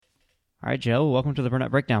All right, Joe, welcome to the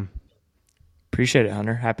Burnett Breakdown. Appreciate it,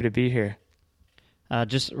 Hunter. Happy to be here.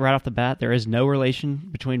 Just right off the bat, there is no relation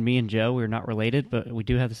between me and Joe. We're not related, but we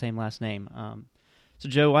do have the same last name. So,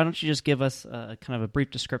 Joe, why don't you just give us kind of a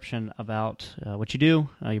brief description about what you do,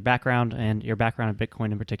 your background, and your background in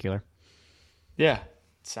Bitcoin in particular? Yeah,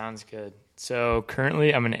 sounds good. So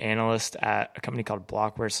currently I'm an analyst at a company called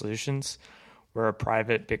Blockware Solutions. We're a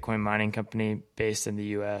private Bitcoin mining company based in the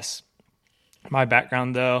US. My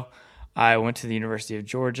background though, I went to the University of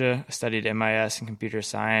Georgia, studied MIS in computer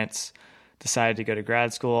science, decided to go to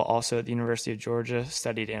grad school also at the University of Georgia,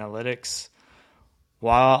 studied analytics.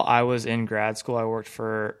 While I was in grad school, I worked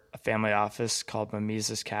for a family office called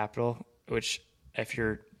Mises Capital, which, if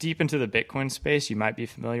you're deep into the Bitcoin space, you might be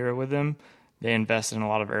familiar with them. They invested in a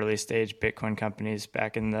lot of early stage Bitcoin companies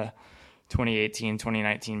back in the 2018,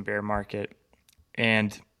 2019 bear market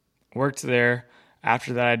and worked there.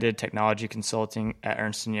 After that, I did technology consulting at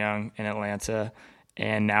Ernst & Young in Atlanta,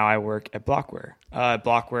 and now I work at Blockware.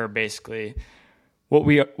 Blockware basically what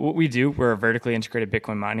we do, we're a vertically integrated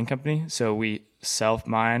Bitcoin mining company. So we self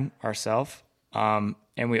mine ourselves. And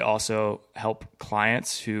we also help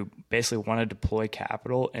clients who basically want to deploy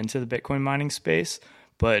capital into the Bitcoin mining space,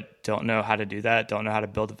 but don't know how to do that, don't know how to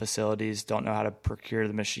build the facilities, don't know how to procure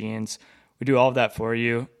the machines. We do all of that for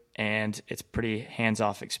you. And it's pretty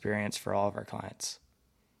hands-off experience for all of our clients.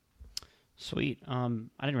 Sweet. I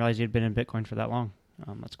didn't realize you'd been in Bitcoin for that long.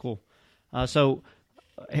 That's cool. So,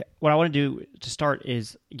 what I want to do to start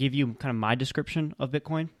is give you kind of my description of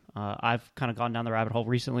Bitcoin. I've kind of gone down the rabbit hole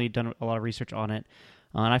recently, done a lot of research on it,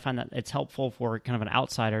 and I find that it's helpful for kind of an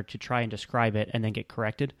outsider to try and describe it and then get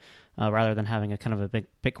corrected, rather than having a kind of a big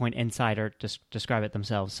Bitcoin insider just describe it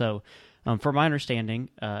themselves. So, for my understanding,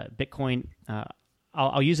 Bitcoin.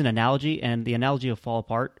 I'll use an analogy, and the analogy will fall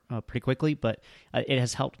apart pretty quickly, but it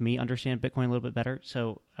has helped me understand Bitcoin a little bit better.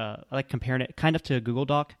 So I like comparing it kind of to a Google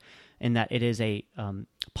Doc in that it is a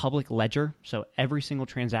public ledger. So every single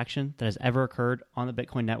transaction that has ever occurred on the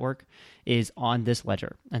Bitcoin network is on this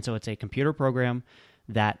ledger. And so it's a computer program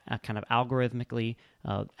that kind of algorithmically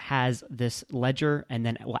has this ledger and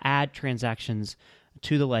then will add transactions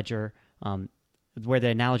to the ledger. Where the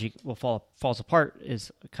analogy falls apart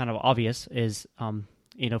is kind of obvious is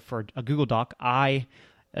for a Google Doc, I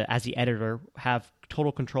as the editor have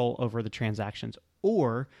total control over the transactions,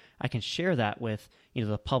 or I can share that with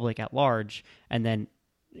the public at large, and then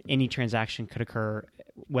any transaction could occur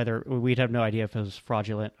whether we'd have no idea if it was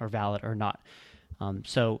fraudulent or valid or not.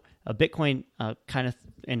 So a Bitcoin kind of,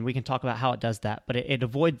 and we can talk about how it does that, but it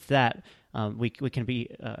avoids that. We can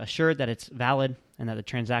be assured that it's valid and that the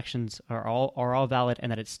transactions are all valid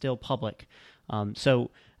and that it's still public.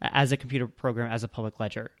 So as a computer program, as a public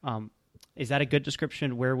ledger, is that a good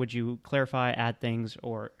description? Where would you clarify, add things,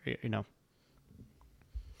 or?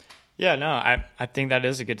 Yeah, no, I think that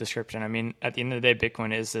is a good description. I mean, at the end of the day,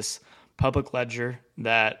 Bitcoin is this public ledger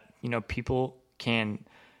that, people can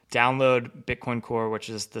download Bitcoin Core, which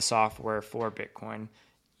is the software for Bitcoin.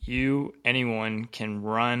 Anyone can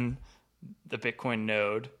run the Bitcoin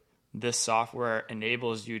node. This software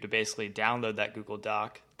enables you to basically download that Google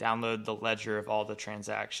Doc, download the ledger of all the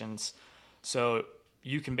transactions. So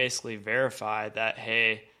you can basically verify that,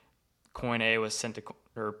 hey, coin A was sent to,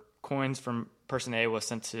 or coins from person A was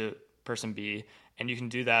sent to person B, and you can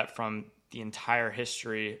do that from the entire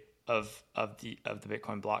history of the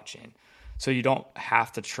Bitcoin blockchain. So you don't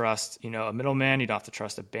have to trust, a middleman. You don't have to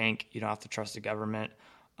trust a bank. You don't have to trust a government.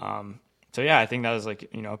 So yeah, I think that was like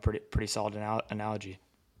a pretty solid analogy.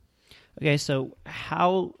 Okay, so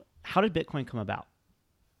how did Bitcoin come about?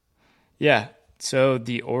 Yeah, so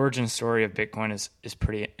the origin story of Bitcoin is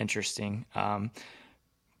pretty interesting.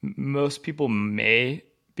 Most people may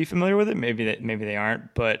be familiar with it, maybe they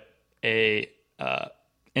aren't, but a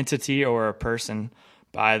entity or a person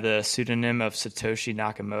by the pseudonym of Satoshi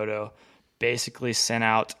Nakamoto basically sent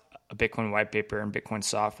out a Bitcoin white paper and Bitcoin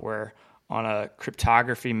software on a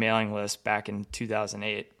cryptography mailing list back in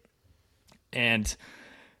 2008. And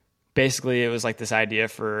basically it was like this idea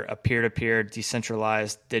for a peer-to-peer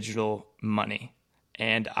decentralized digital money.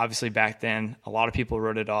 And obviously back then, a lot of people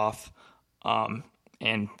wrote it off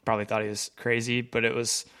and probably thought he was crazy, but it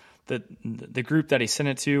was the group that he sent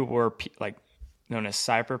it to were like known as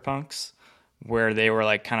cyberpunks, where they were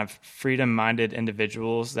like kind of freedom-minded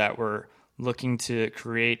individuals that were looking to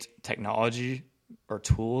create technology or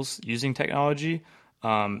tools using technology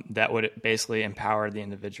that would basically empower the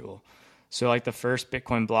individual. So like the first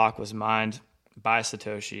Bitcoin block was mined by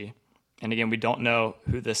Satoshi. And again, we don't know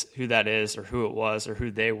who that is or who it was or who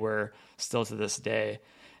they were still to this day.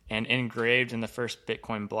 And engraved in the first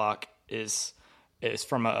Bitcoin block is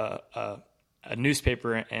from a a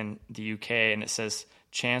newspaper in the UK, and it says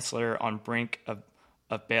Chancellor on brink of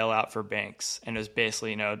bailout for banks. And it was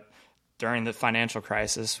basically, during the financial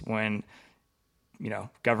crisis when,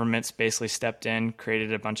 governments basically stepped in,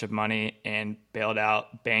 created a bunch of money and bailed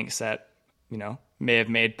out banks that, may have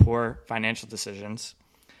made poor financial decisions.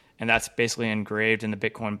 And that's basically engraved in the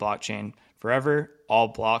Bitcoin blockchain forever. All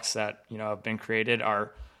blocks that, have been created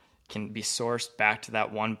can be sourced back to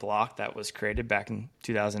that one block that was created back in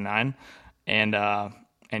 2009. And yeah,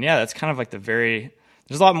 that's kind of like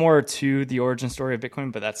there's a lot more to the origin story of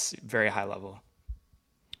Bitcoin, but that's very high level.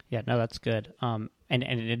 Yeah, no, that's good. And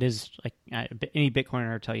it is like any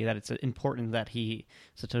Bitcoiner will tell you that it's important that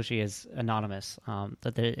Satoshi is anonymous.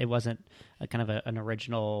 That it wasn't a kind of an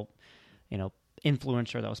original,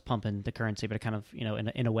 influencer that was pumping the currency, but it kind of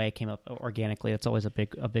in a way came up organically. That's always a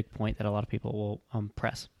big point that a lot of people will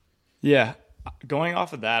press. Yeah, going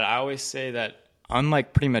off of that, I always say that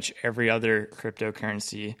unlike pretty much every other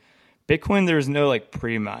cryptocurrency, Bitcoin, there's no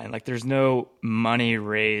pre-mine, there's no money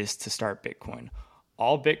raised to start Bitcoin.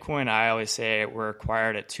 All Bitcoin, I always say, were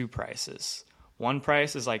acquired at two prices. One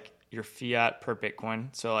price is your fiat per Bitcoin,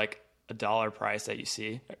 so a dollar price that you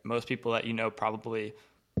see. Most people that probably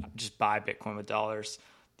just buy Bitcoin with dollars.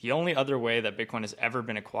 The only other way that Bitcoin has ever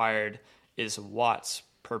been acquired is watts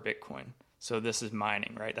per Bitcoin. So this is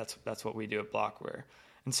mining, right? That's what we do at Blockware.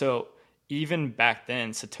 And so even back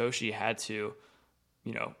then, Satoshi had to,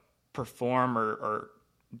 perform or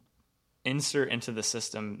insert into the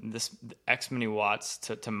system this X many watts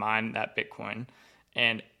to mine that Bitcoin.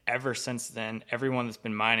 And ever since then, everyone that's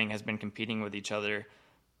been mining has been competing with each other,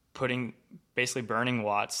 basically burning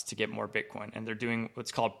watts to get more Bitcoin. And they're doing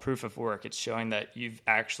what's called proof of work. It's showing that you've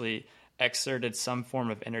actually exerted some form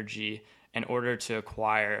of energy in order to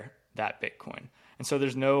acquire that Bitcoin. And so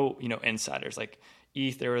there's no, insiders. Like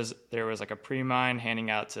ETH, there was a pre-mine handing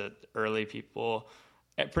out to early people.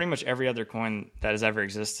 Pretty much every other coin that has ever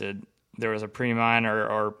existed, there was a pre-mine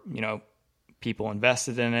or people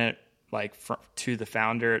invested in it, to the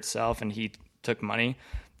founder itself, and he took money.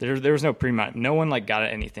 There was no pre-mine. No one got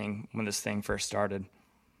anything when this thing first started.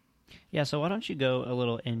 Yeah, so why don't you go a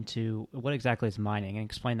little into what exactly is mining and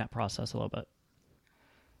explain that process a little bit?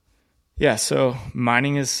 Yeah, so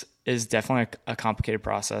mining is definitely a complicated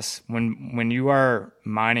process. When you are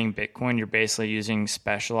mining Bitcoin, you're basically using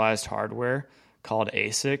specialized hardware called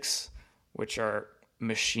ASICs, which are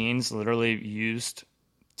machines literally used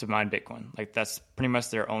to mine Bitcoin. That's pretty much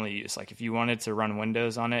their only use. If you wanted to run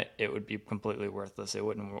Windows on it, it would be completely worthless. It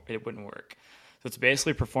wouldn't work. So it's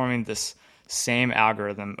basically performing this same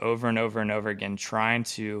algorithm over and over and over again, trying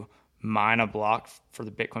to mine a block for the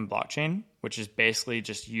Bitcoin blockchain, which is basically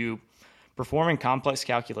just you performing complex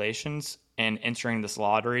calculations and entering this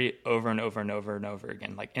lottery over and over and over and over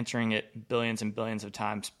again, entering it billions and billions of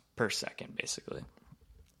times per second, basically.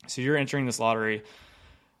 So you're entering this lottery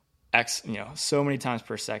so many times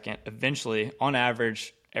per second. Eventually, on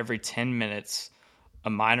average, every 10 minutes, a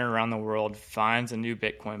miner around the world finds a new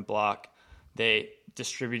Bitcoin block. They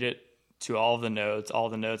distribute it to all the nodes. All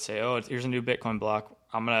the nodes say, "Oh, here's a new Bitcoin block.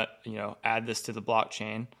 I'm gonna, add this to the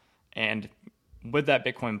blockchain." And with that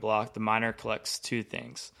Bitcoin block, the miner collects two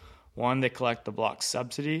things. One, they collect the block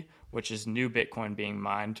subsidy, which is new Bitcoin being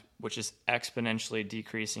mined, which is exponentially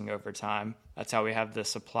decreasing over time. That's how we have the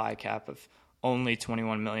supply cap of only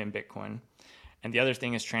 21 million Bitcoin. And the other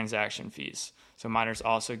thing is transaction fees. So miners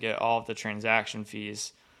also get all of the transaction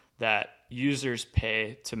fees that users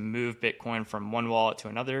pay to move Bitcoin from one wallet to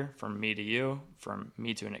another, from me to you, from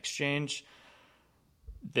me to an exchange.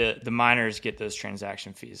 The miners get those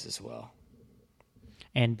transaction fees as well.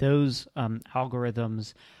 And those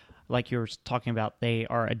algorithms, like you were talking about, they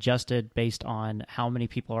are adjusted based on how many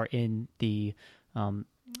people are in the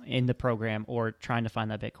program or trying to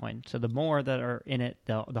find that Bitcoin. So the more that are in it,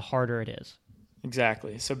 the harder it is.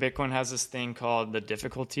 Exactly. So Bitcoin has this thing called the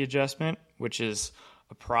difficulty adjustment, which is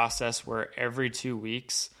a process where every 2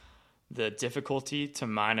 weeks, the difficulty to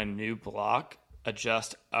mine a new block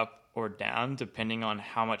adjusts up or down depending on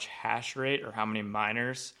how much hash rate or how many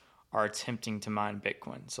miners are attempting to mine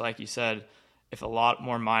Bitcoin. So like you said, if a lot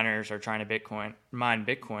more miners are trying to mine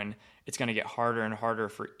Bitcoin, it's going to get harder and harder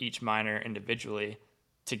for each miner individually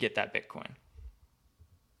to get that Bitcoin.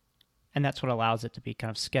 And that's what allows it to be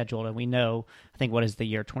kind of scheduled. And we know, I think, what is the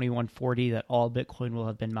year 2140, that all Bitcoin will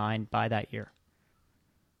have been mined by that year.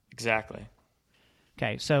 Exactly.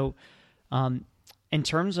 Okay, so in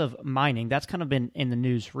terms of mining, that's kind of been in the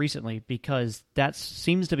news recently because that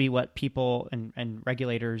seems to be what people and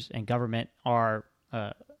regulators and government are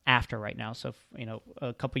after right now. So,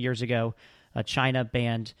 a couple years ago, China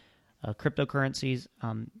banned cryptocurrencies.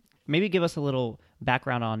 Maybe give us a little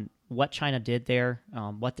background on what China did there,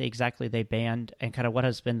 what exactly they banned, and kind of what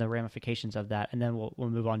has been the ramifications of that, and then we'll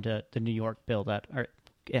move on to the New York bill that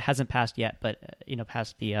it hasn't passed yet, but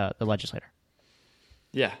passed the legislator.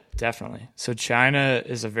 Yeah, definitely. So China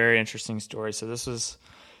is a very interesting story. So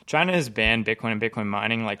China has banned Bitcoin and Bitcoin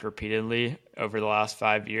mining like repeatedly over the last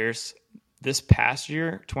 5 years. This past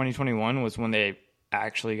year, 2021, was when they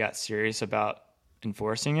actually got serious about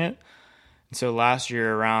enforcing it. And so last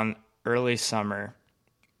year, around early summer,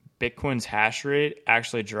 Bitcoin's hash rate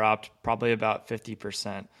actually dropped probably about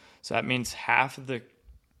 50%. So that means half of the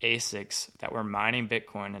ASICs that were mining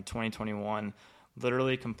Bitcoin in 2021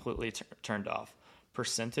 literally completely turned off.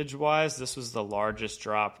 Percentage-wise, this was the largest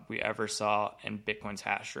drop we ever saw in Bitcoin's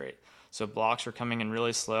hash rate. So blocks were coming in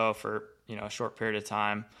really slow for a short period of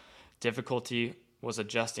time. Difficulty was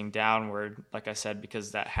adjusting downward, like I said,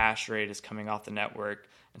 because that hash rate is coming off the network.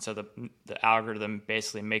 And so the algorithm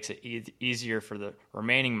basically makes it easier for the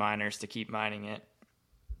remaining miners to keep mining it.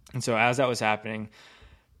 And so as that was happening,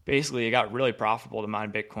 basically it got really profitable to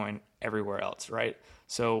mine Bitcoin everywhere else, right?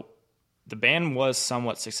 So the ban was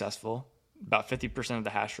somewhat successful. About 50% of the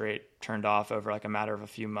hash rate turned off over like a matter of a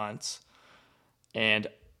few months. And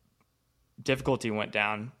difficulty went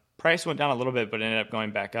down. Price went down a little bit, but ended up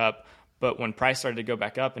going back up. But when price started to go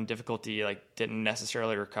back up and difficulty didn't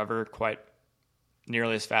necessarily recover quite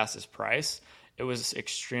nearly as fast as price, it was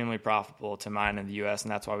extremely profitable to mine in the US.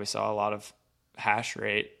 And that's why we saw a lot of hash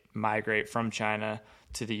rate migrate from China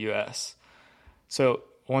to the US. So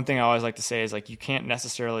one thing I always like to say is you can't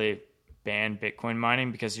necessarily ban Bitcoin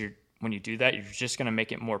mining because when you do that, you're just going to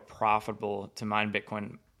make it more profitable to mine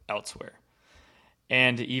Bitcoin elsewhere.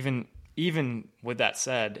 And even with that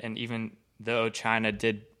said, and even though China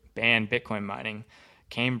did ban Bitcoin mining,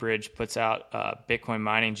 Cambridge puts out Bitcoin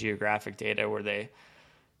mining geographic data where they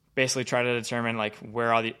basically try to determine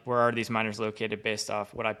where are these miners located based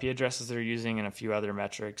off what IP addresses they're using and a few other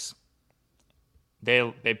metrics.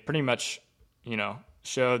 They pretty much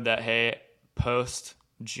showed that, hey, post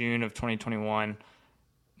June of 2021,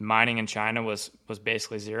 mining in China was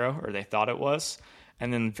basically zero, or they thought it was.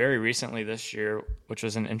 And then very recently this year, which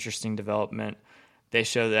was an interesting development, they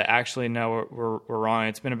showed that actually, no, we're wrong.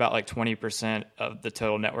 It's been about 20% of the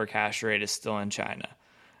total network hash rate is still in China.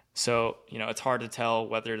 So, it's hard to tell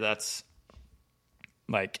whether that's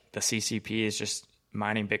the CCP is just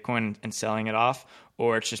mining Bitcoin and selling it off,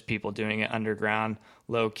 or it's just people doing it underground,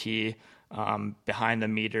 low key, behind the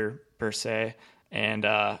meter per se, and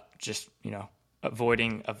just,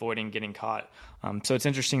 avoiding getting caught. So it's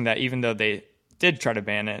interesting that even though they did try to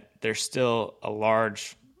ban it, there's still a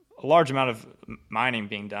large amount of mining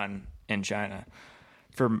being done in China.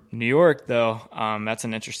 For New York, though, that's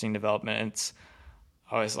an interesting development. It's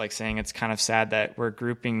I always like saying it's kind of sad that we're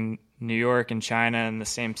grouping New York and China in the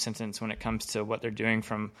same sentence when it comes to what they're doing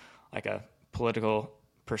from a political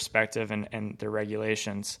perspective and their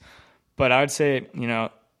regulations. But I would say,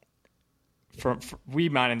 for we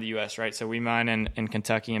mine in the U.S., right? So we mine in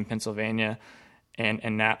Kentucky and Pennsylvania, and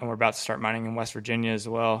we're about to start mining in West Virginia as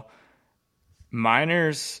well.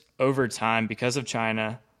 Miners over time, because of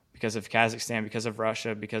China, because of Kazakhstan, because of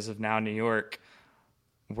Russia, because of now New York,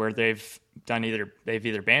 where they've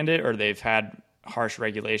either banned it or they've had harsh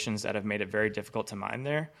regulations that have made it very difficult to mine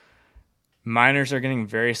there. Miners are getting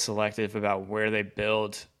very selective about where they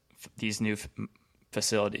build these new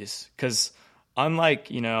facilities, because unlike,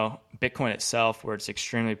 Bitcoin itself, where it's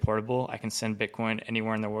extremely portable, I can send Bitcoin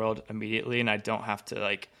anywhere in the world immediately, and I don't have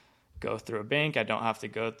to go through a bank. I don't have to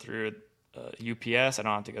go through UPS. I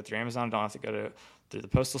don't have to go through Amazon. I don't have to go through the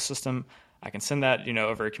postal system. I can send that,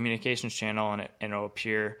 over a communications channel, and it'll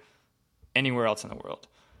appear anywhere else in the world.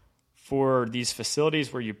 For these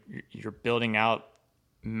facilities where you're building out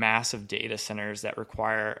massive data centers that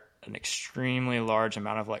require an extremely large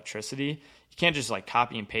amount of electricity, you can't just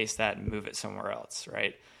copy and paste that and move it somewhere else,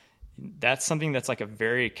 right? That's something that's a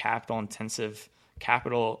very capital-intensive,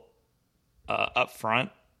 upfront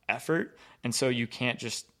effort, and so you can't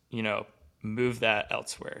just move that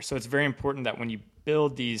elsewhere. So it's very important that when you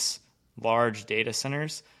build these large data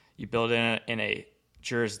centers, you build in a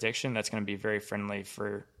jurisdiction that's going to be very friendly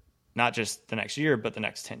for not just the next year, but the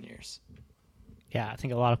next 10 years. Yeah, I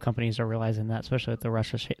think a lot of companies are realizing that, especially with the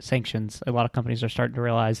Russia sanctions. A lot of companies are starting to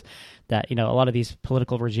realize that, a lot of these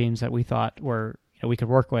political regimes that we thought were we could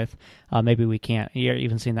work with, maybe we can't. You're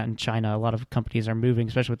even seeing that in China. A lot of companies are moving,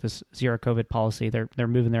 especially with this zero COVID policy. They're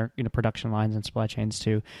moving their production lines and supply chains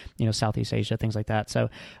to Southeast Asia, things like that. So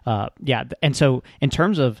yeah, and so in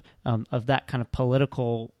terms of that kind of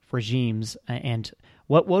political regimes, and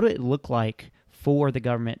what would it look like for the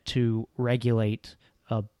government to regulate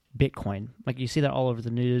Bitcoin? Like you see that all over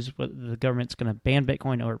the news. The government's going to ban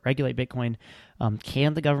Bitcoin or regulate Bitcoin.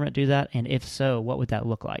 Can the government do that? And if so, what would that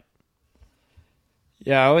look like?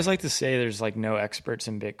 Yeah, I always like to say there's like no experts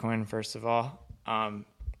in Bitcoin, first of all,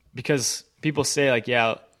 because people say like,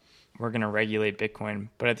 yeah, we're going to regulate Bitcoin,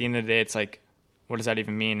 but at the end of the day, it's like, what does that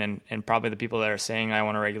even mean? And probably the people that are saying I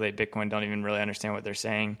want to regulate Bitcoin don't even really understand what they're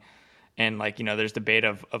saying. And like, there's debate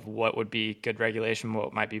of what would be good regulation,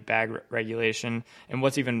 what might be bad regulation, and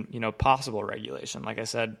what's even, possible regulation. Like I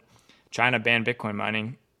said, China banned Bitcoin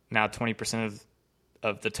mining. Now 20%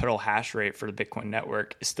 of the total hash rate for the Bitcoin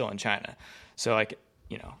network is still in China. So like,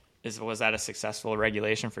 was that a successful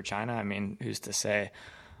regulation for China? I mean, who's to say?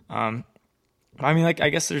 I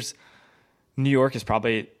guess there's New York is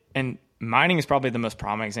probably, and mining is probably the most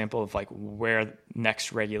prominent example of like where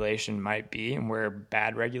next regulation might be and where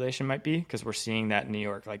bad regulation might be, because we're seeing that in New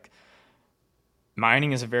York. Like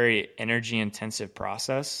mining is a very energy intensive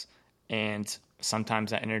process, and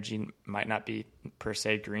sometimes that energy might not be per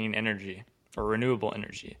se green energy or renewable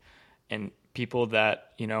energy. And people that,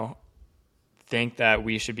 think that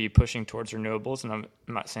we should be pushing towards renewables, and I'm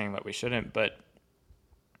not saying that we shouldn't, but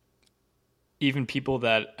even people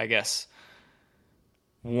that I guess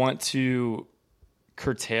want to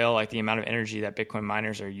curtail like the amount of energy that Bitcoin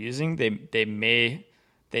miners are using, they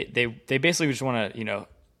basically just want to,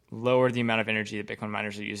 lower the amount of energy that Bitcoin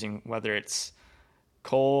miners are using, whether it's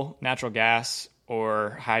coal, natural gas,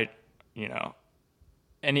 or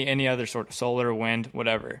any other sort of solar, wind,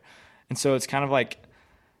 whatever. And so it's kind of like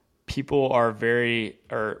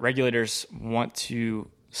regulators want to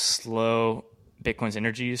slow Bitcoin's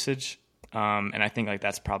energy usage. And I think like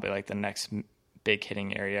that's probably like the next big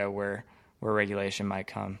hitting area where regulation might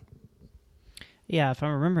come. Yeah, if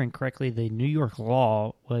I'm remembering correctly, the New York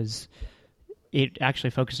law it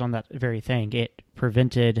actually focused on that very thing. It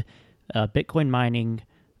prevented Bitcoin mining,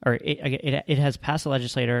 or it has passed a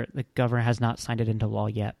legislator. The governor has not signed it into law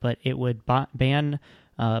yet, but it would ban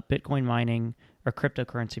Bitcoin mining or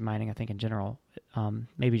cryptocurrency mining, I think in general,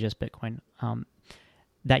 maybe just Bitcoin,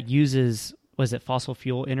 that uses, was it fossil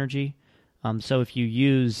fuel energy? So if you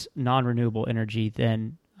use non-renewable energy,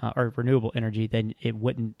 then or renewable energy, then it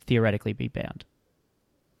wouldn't theoretically be banned.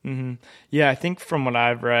 Mm-hmm. Yeah, I think from what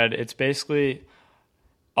I've read, it's basically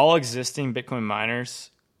all existing Bitcoin miners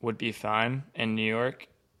would be fine in New York.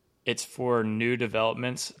 It's for new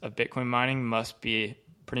developments of Bitcoin mining must be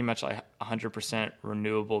pretty much like 100%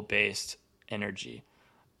 renewable based energy.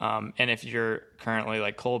 And if you're currently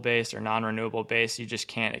like coal based or non-renewable based, you just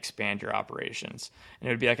can't expand your operations. And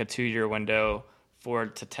it would be like a 2-year window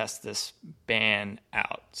to test this ban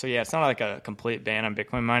out. So yeah, it's not like a complete ban on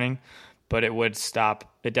Bitcoin mining, but it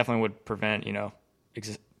definitely would prevent,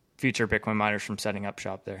 future Bitcoin miners from setting up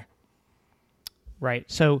shop there. Right.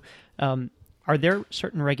 So are there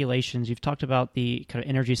certain regulations? You've talked about the kind of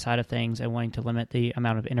energy side of things and wanting to limit the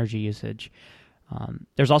amount of energy usage.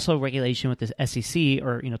 There's also regulation with the SEC,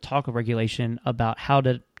 or talk of regulation about how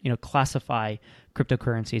to classify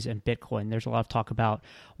cryptocurrencies and Bitcoin. There's a lot of talk about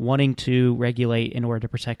wanting to regulate in order to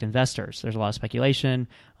protect investors. There's a lot of speculation.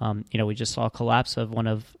 We just saw a collapse of one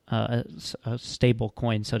of a stable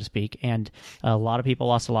coin, so to speak, and a lot of people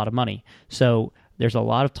lost a lot of money. So there's a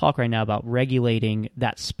lot of talk right now about regulating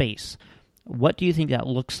that space. What do you think that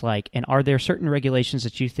looks like? And are there certain regulations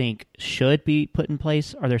that you think should be put in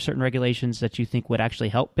place? Are there certain regulations that you think would actually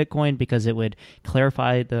help Bitcoin because it would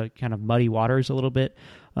clarify the kind of muddy waters a little bit?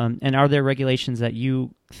 And are there regulations that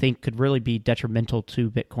you think could really be detrimental to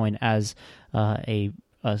Bitcoin as a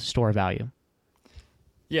store of value?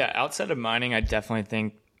 Yeah, outside of mining, I definitely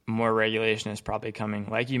think more regulation is probably coming.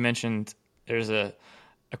 Like you mentioned, there's a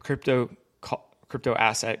crypto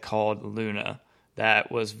asset called Luna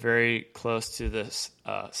that was very close to this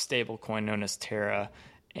stable coin known as Terra,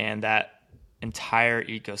 and that entire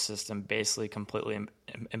ecosystem basically completely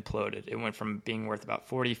imploded. It went from being worth about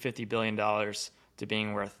 $40-50 billion to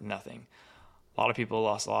being worth nothing. A lot of people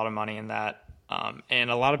lost a lot of money in that,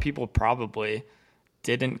 and a lot of people probably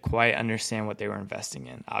didn't quite understand what they were investing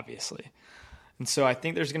in, obviously. And so I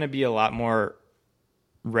think there's going to be a lot more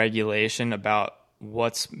regulation about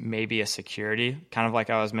what's maybe a security, kind of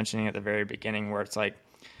like I was mentioning at the very beginning, where it's like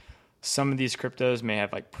some of these cryptos may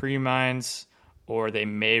have like pre-mines, or they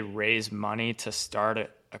may raise money to start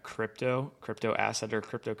a crypto asset or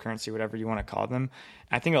cryptocurrency, whatever you want to call them.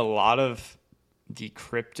 I think a lot of the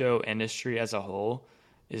crypto industry as a whole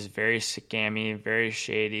is very scammy, very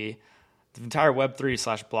shady. The entire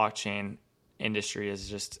Web3/blockchain industry is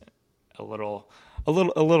just a little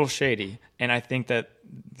shady. And I think that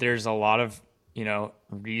there's a lot of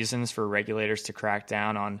reasons for regulators to crack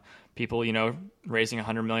down on people, raising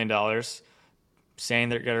 $100 million saying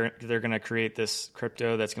they're going to create this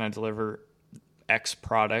crypto that's going to deliver X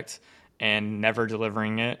product and never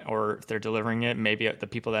delivering it, or if they're delivering it, maybe the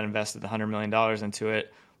people that invested $100 million into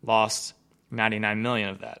it lost 99 million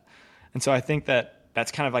of that. And so I think that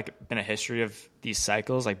that's kind of like been a history of these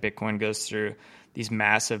cycles. Like Bitcoin goes through these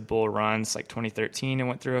massive bull runs. Like 2013, it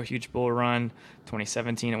went through a huge bull run.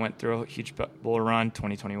 2017, it went through a huge bull run.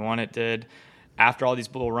 2021, it did. After all these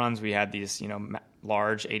bull runs, we had these,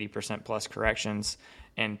 large 80% plus corrections.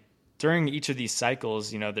 And during each of these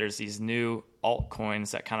cycles, there's these new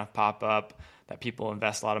altcoins that kind of pop up that people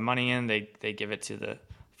invest a lot of money in. They give it to the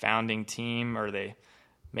founding team, or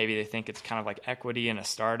maybe they think it's kind of like equity in a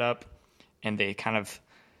startup, and they kind of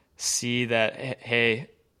see that, hey,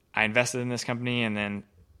 I invested in this company, and then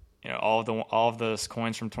all of those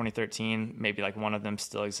coins from 2013, maybe like one of them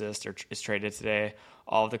still exists or is traded today.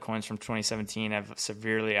 All of the coins from 2017 have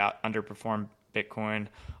severely underperformed Bitcoin.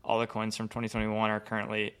 All the coins from 2021 are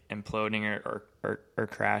currently imploding or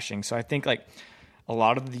crashing. So I think like a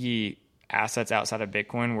lot of the assets outside of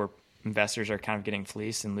Bitcoin where investors are kind of getting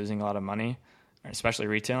fleeced and losing a lot of money, especially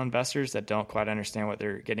retail investors that don't quite understand what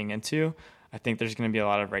they're getting into, I think there's going to be a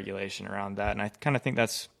lot of regulation around that. And I kind of think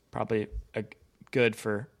that's probably good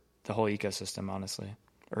for the whole ecosystem, honestly,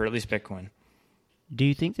 or at least Bitcoin. Do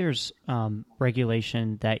you think there's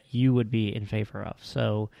regulation that you would be in favor of?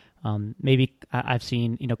 So maybe I've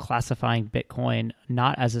seen classifying Bitcoin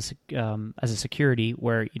not as a security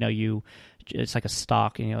where it's like a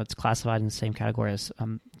stock, it's classified in the same category as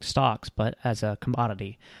stocks, but as a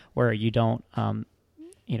commodity where you don't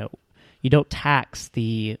tax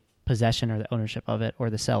the possession or the ownership of it or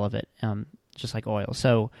the sale of it, just like oil.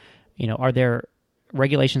 So are there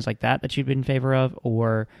regulations like that you'd be in favor of,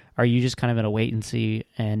 or are you just kind of in a wait and see,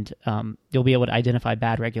 and you'll be able to identify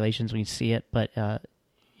bad regulations when you see it, but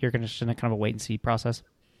you're going to just in a kind of a wait and see process?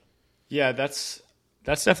 Yeah, that's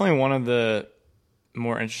definitely one of the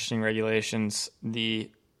more interesting regulations.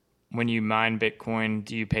 When you mine Bitcoin,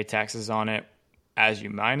 do you pay taxes on it as you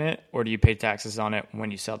mine it, or do you pay taxes on it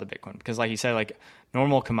when you sell the Bitcoin? Because like you said, like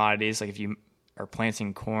normal commodities, like if you are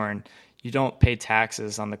planting corn, you don't pay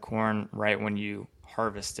taxes on the corn right when you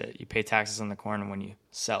harvest it. You pay taxes on the corn when you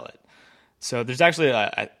sell it. So there's actually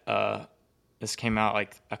this came out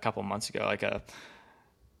like a couple months ago, like a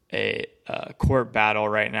court battle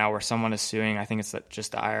right now where someone is suing, I think it's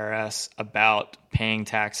just the IRS, about paying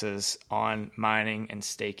taxes on mining and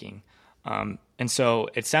staking. And so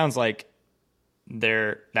it sounds like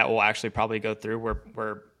that will actually probably go through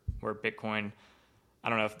where Bitcoin, I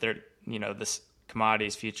don't know if they're, this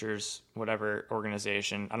commodities futures, whatever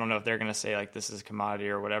organization, I don't know if they're going to say like this is a commodity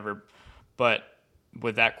or whatever, but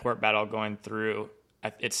with that court battle going through,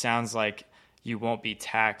 it sounds like you won't be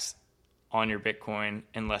taxed on your Bitcoin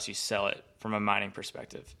unless you sell it from a mining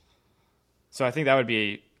perspective. So I think that would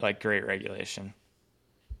be like great regulation.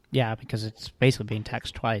 Yeah, because it's basically being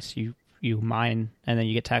taxed twice. You mine and then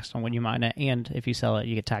you get taxed on when you mine it, and if you sell it,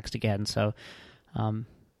 you get taxed again. So,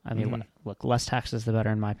 look, less taxes the better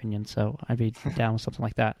in my opinion. So I'd be down with something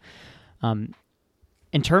like that.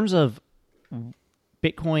 In terms of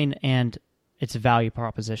Bitcoin and its value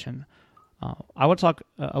proposition, I want to talk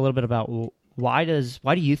a little bit about why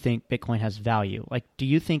do you think Bitcoin has value? Like, do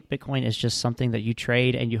you think Bitcoin is just something that you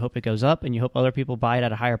trade and you hope it goes up and you hope other people buy it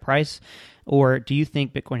at a higher price? Or do you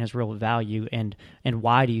think Bitcoin has real value, and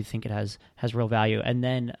why do you think it has real value? And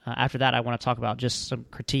then after that, I want to talk about just some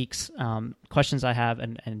critiques, questions I have,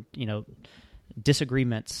 and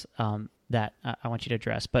disagreements that I want you to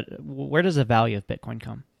address. But where does the value of Bitcoin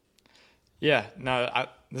come? Yeah, no,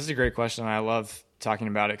 this is a great question. I love talking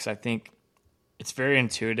about it because I think it's very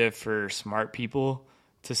intuitive for smart people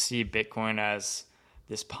to see Bitcoin as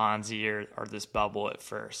this Ponzi or this bubble at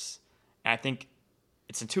first. And I think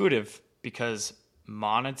it's intuitive because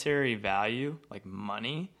monetary value, like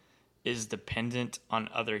money, is dependent on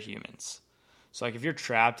other humans. So like if you're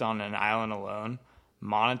trapped on an island alone,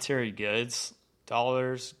 monetary goods,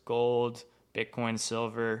 dollars, gold, Bitcoin,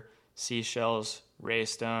 silver, seashells, ray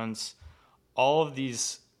stones, all of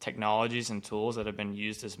these technologies and tools that have been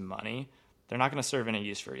used as money, they're not going to serve any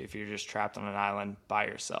use for you if you're just trapped on an island by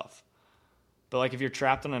yourself. But like if you're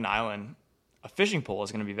trapped on an island, a fishing pole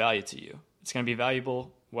is going to be valuable to you. It's going to be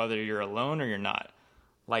valuable whether you're alone or you're not.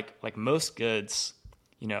 Like most goods,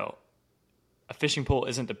 a fishing pole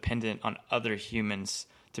isn't dependent on other humans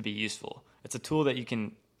to be useful. It's a tool that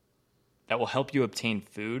will help you obtain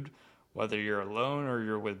food, whether you're alone or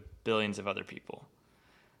you're with billions of other people.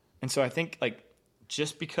 And so I think like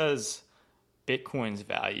just because Bitcoin's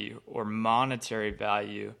value or monetary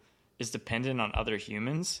value is dependent on other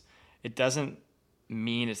humans, it doesn't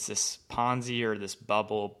mean it's this Ponzi or this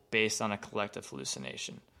bubble based on a collective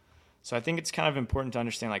hallucination. So I think it's kind of important to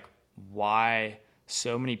understand like why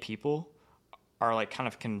so many people are like kind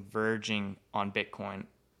of converging on Bitcoin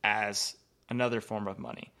as another form of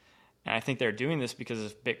money. And I think they're doing this because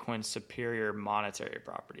of Bitcoin's superior monetary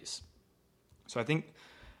properties. So I think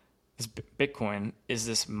this Bitcoin is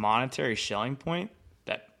this monetary Schelling point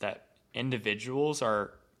that individuals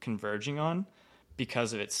are converging on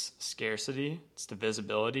because of its scarcity, its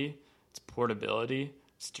divisibility, its portability,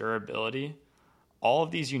 its durability. All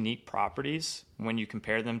of these unique properties, when you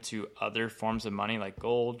compare them to other forms of money like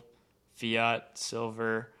gold, fiat,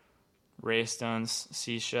 silver, ray stones,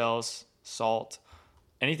 seashells, salt,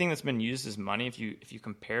 anything that's been used as money, if you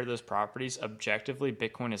compare those properties objectively,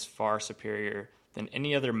 Bitcoin is far superior than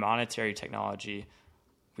any other monetary technology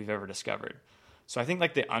we've ever discovered. So I think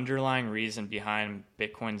like the underlying reason behind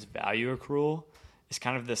Bitcoin's value accrual is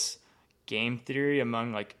kind of this game theory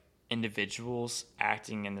among like individuals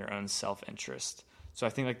acting in their own self-interest. So I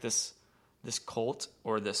think like this cult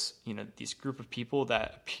or this, these group of people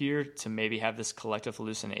that appear to maybe have this collective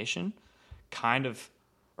hallucination kind of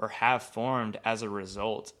or have formed as a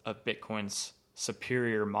result of Bitcoin's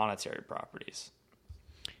superior monetary properties.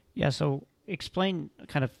 Yeah, so explain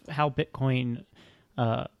kind of how Bitcoin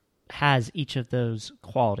has each of those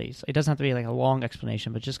qualities. It doesn't have to be like a long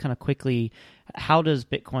explanation, but just kind of quickly, how does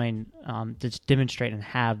Bitcoin just demonstrate and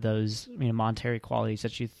have those monetary qualities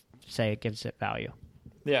that you say it gives it value?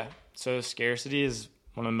 Yeah, so scarcity is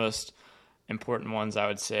one of the most important ones, I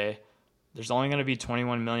would say. There's only going to be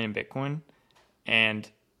 21 million Bitcoin, and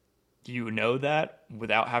you know that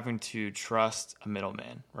without having to trust a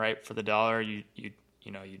middleman, right? For the dollar, you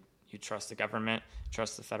trust the government,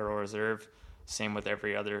 trust the Federal Reserve. Same with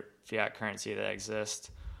every other fiat currency that exists.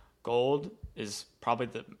 Gold is probably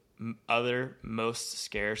the other most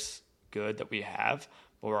scarce good that we have,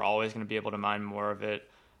 but we're always going to be able to mine more of it.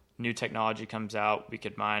 New technology comes out, we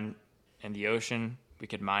could mine in the ocean, we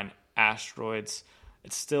could mine asteroids.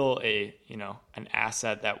 It's still an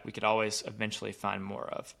asset that we could always eventually find more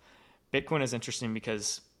of. Bitcoin is interesting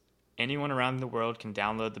because anyone around the world can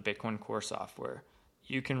download the Bitcoin Core software.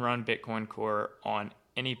 You can run Bitcoin Core on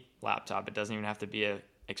any laptop. It doesn't even have to be an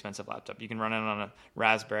expensive laptop. You can run it on a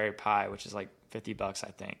Raspberry Pi, which is like $50,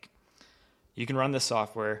 I think. You can run the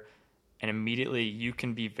software, and immediately you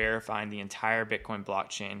can be verifying the entire Bitcoin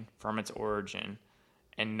blockchain from its origin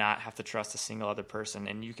and not have to trust a single other person.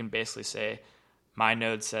 And you can basically say, my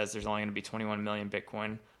node says there's only going to be 21 million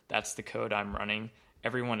Bitcoin. That's the code I'm running.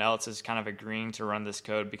 Everyone else is kind of agreeing to run this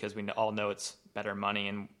code because we all know it's better money,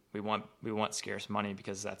 and we want scarce money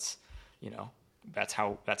because that's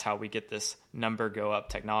how we get this number go up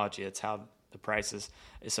technology. It's how the price is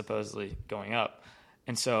supposedly going up.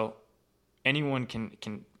 And so anyone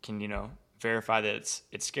can verify that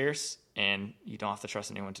it's scarce, and you don't have to trust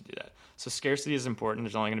anyone to do that. So scarcity is important.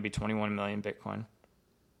 There's only going to be 21 million Bitcoin.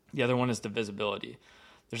 The other one is divisibility.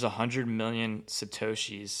 There's 100 million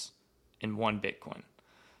Satoshis in one Bitcoin.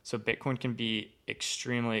 So Bitcoin can be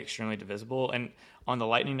extremely, extremely divisible. And on the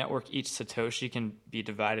Lightning Network, each Satoshi can be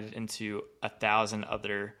divided into 1,000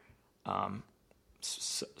 other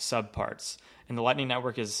subparts. And the Lightning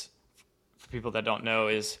Network is, for people that don't know,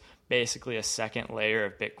 is basically a second layer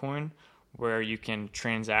of Bitcoin where you can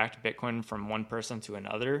transact Bitcoin from one person to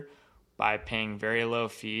another by paying very low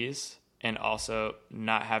fees and also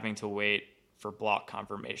not having to wait for block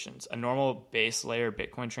confirmations. A normal base layer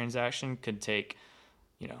Bitcoin transaction could take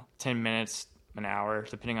 10 minutes, an hour,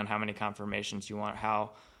 depending on how many confirmations you want,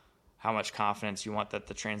 how much confidence you want that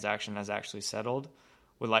the transaction has actually settled.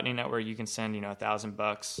 With Lightning Network, you can send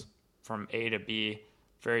 $1,000 from A to B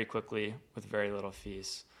very quickly with very little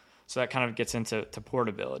fees. So that kind of gets into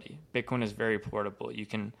portability. Bitcoin is very portable. You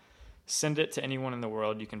can send it to anyone in the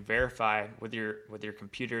world. You can verify with your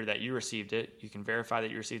computer that you received it. You can verify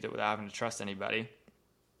that you received it without having to trust anybody.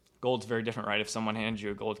 Gold's very different, right? If someone hands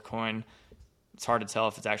you a gold coin, it's hard to tell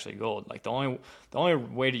if it's actually gold. Like the only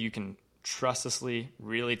way that you can trustlessly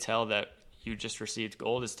really tell that you just received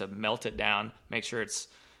gold is to melt it down, make sure it's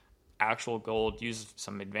actual gold, use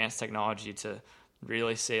some advanced technology to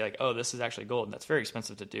really say like, oh, this is actually gold. And that's very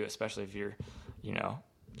expensive to do, especially if you're,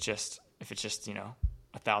 if it's just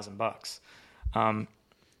 $1,000.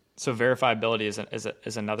 So verifiability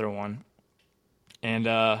is another one. And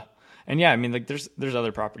yeah, I mean, like there's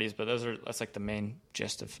other properties, but that's like the main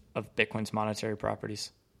gist of Bitcoin's monetary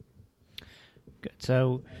properties. Good.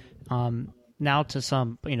 So now to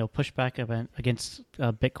some pushback against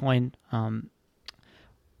Bitcoin.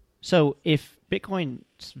 So if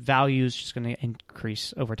Bitcoin's value is just going to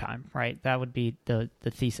increase over time, right? That would be the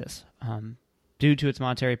thesis. Due to its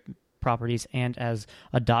monetary properties and as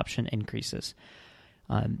adoption increases.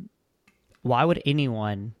 Why would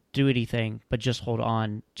anyone do anything but just hold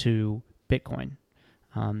on to Bitcoin?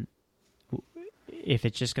 If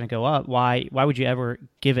it's just going to go up, why would you ever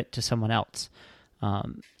give it to someone else?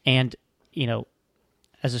 And,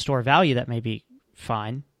 as a store of value, that may be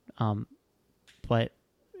fine. But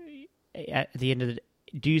at the end of the day,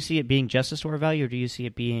 do you see it being just a store of value, or do you see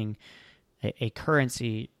it being a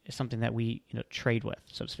currency, something that we trade with,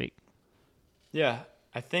 so to speak? Yeah,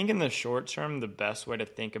 I think in the short term, the best way to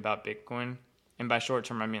think about Bitcoin, and by short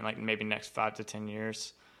term, I mean like maybe next 5 to 10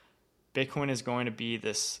 years, Bitcoin is going to be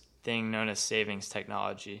this thing known as savings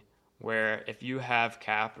technology, where if you have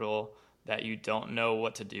capital that you don't know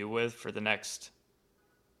what to do with for the next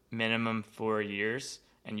minimum 4 years,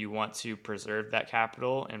 and you want to preserve that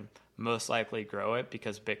capital and most likely grow it,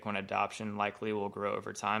 because Bitcoin adoption likely will grow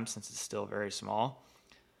over time since it's still very small,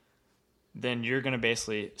 then you're going to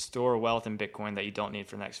basically store wealth in Bitcoin that you don't need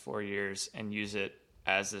for the next 4 years and use it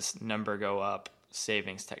as this number go up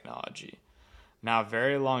savings technology. Now,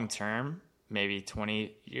 very long term, maybe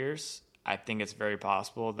 20 years, I think it's very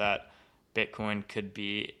possible that Bitcoin could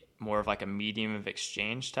be more of like a medium of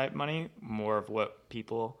exchange type money, more of what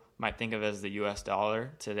people might think of as the US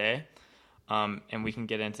dollar today. And we can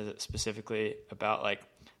get into specifically about like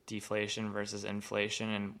deflation versus inflation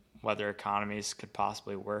and whether economies could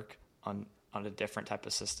possibly work on a different type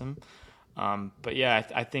of system. But yeah,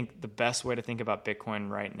 I think the best way to think about Bitcoin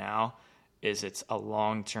right now is it's a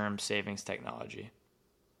long-term savings technology.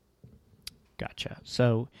 Gotcha.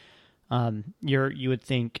 So you would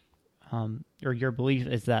think, or your belief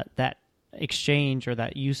is that exchange or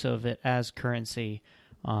that use of it as currency,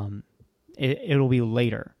 it'll be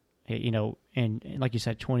later, and like you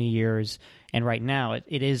said, 20 years. And right now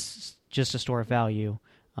it is just a store of value,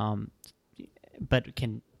 but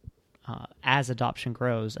can, as adoption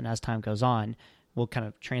grows and as time goes on, will kind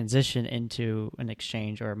of transition into an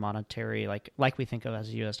exchange or a monetary, like we think of as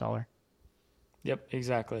a US dollar. Yep,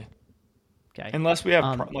 exactly. Okay. Unless we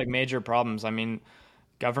have like major problems. I mean,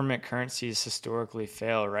 government currencies historically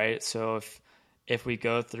fail, right? So if we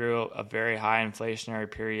go through a very high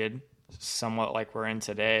inflationary period, somewhat like we're in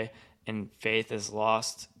today, and faith is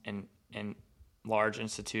lost in large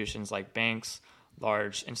institutions like banks,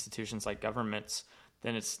 large institutions like governments,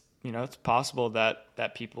 then it's possible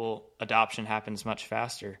that people adoption happens much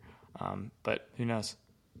faster. But who knows?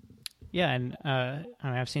 Yeah, and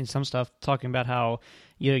I've seen some stuff talking about how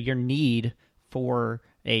your need for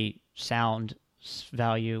a sound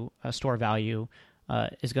value, a store value,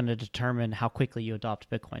 is going to determine how quickly you adopt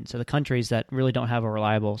Bitcoin. So the countries that really don't have a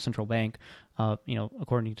reliable central bank,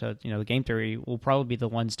 according to the game theory, will probably be the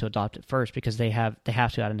ones to adopt it first because they have to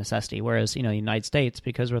out of necessity. Whereas the United States,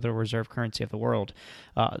 because we're the reserve currency of the world,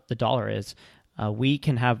 the dollar is. We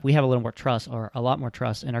have a little more trust, or a lot more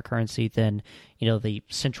trust in our currency than the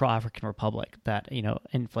Central African Republic, that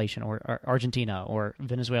inflation, or Argentina or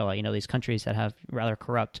Venezuela. These countries that have rather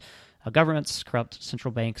corrupt governments, corrupt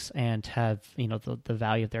central banks, and have the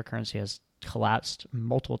value of their currency has collapsed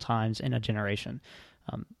multiple times in a generation.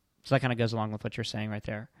 So that kind of goes along with what you're saying right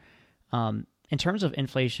there. In terms of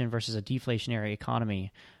inflation versus a deflationary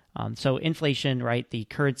economy. So inflation, right? The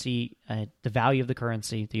currency, the value of the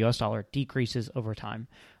currency, the U.S. dollar, decreases over time.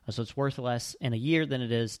 So it's worth less in a year than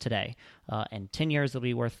it is today. In 10 years, it'll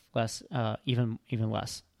be worth less, even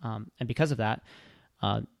less. And because of that,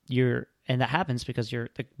 and that happens because the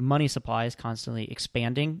money supply is constantly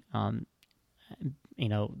expanding.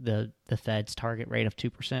 The Fed's target rate of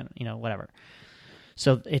 2%, whatever.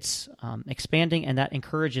 So it's expanding, and that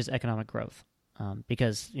encourages economic growth.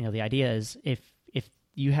 Because the idea is if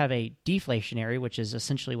you have a deflationary, which is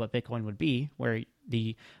essentially what Bitcoin would be, where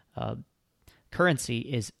the currency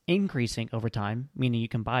is increasing over time, meaning you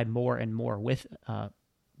can buy more and more with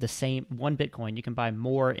the same one Bitcoin. You can buy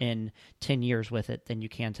more in 10 years with it than you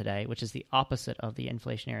can today, which is the opposite of the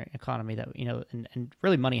inflationary economy that, and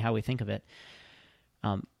really money, how we think of it.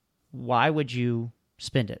 Why would you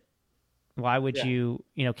spend it? Why would you,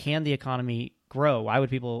 can the economy grow? Why would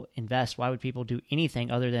people invest? Why would people do anything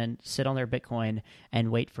other than sit on their Bitcoin and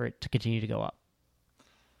wait for it to continue to go up?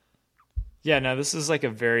 Yeah, no, this is like a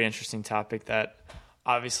very interesting topic that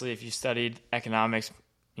obviously if you studied economics,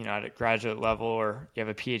 at a graduate level, or you have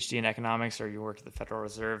a PhD in economics, or you work at the Federal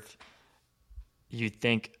Reserve, you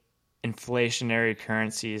think inflationary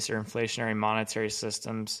currencies or inflationary monetary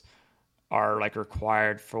systems are like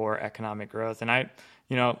required for economic growth. And I,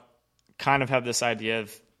 kind of have this idea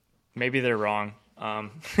of maybe they're wrong.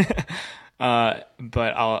 But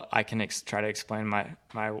I can try to explain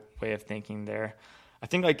my way of thinking there. I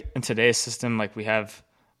think like in today's system, like we have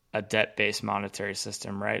a debt-based monetary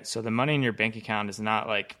system, right? So the money in your bank account is not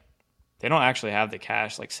like, they don't actually have the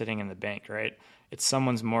cash like sitting in the bank, right? It's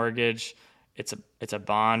someone's mortgage. It's a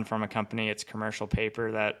bond from a company. It's commercial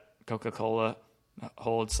paper that Coca-Cola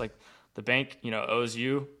holds. Like the bank, owes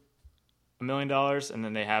you $1 million, and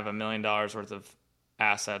then they have $1 million worth of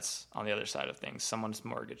assets on the other side of things, someone's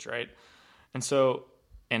mortgage, right? And so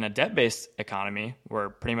in a debt-based economy where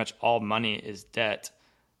pretty much all money is debt,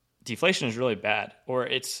 deflation is really bad, or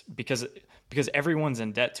it's because everyone's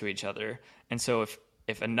in debt to each other. And so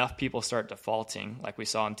if enough people start defaulting, like we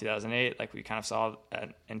saw in 2008, like we kind of saw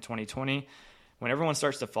in 2020, when everyone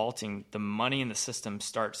starts defaulting, the money in the system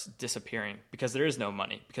starts disappearing because there is no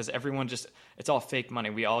money, because everyone it's all fake money.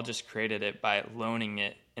 We all just created it by loaning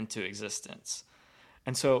it into existence.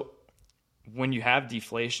 And so when you have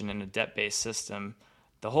deflation in a debt-based system,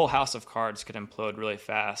 the whole house of cards could implode really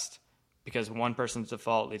fast because one person's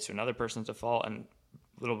default leads to another person's default, and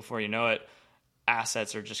a little before you know it,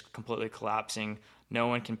 assets are just completely collapsing. No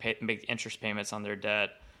one can make interest payments on their debt.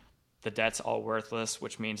 The debt's all worthless,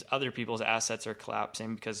 which means other people's assets are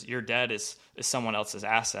collapsing because your debt is someone else's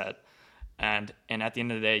asset. And at the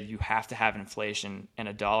end of the day, you have to have inflation in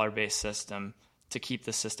a dollar-based system to keep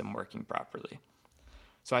the system working properly.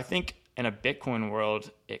 So I think in a Bitcoin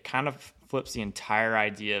world, it kind of flips the entire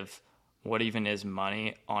idea of what even is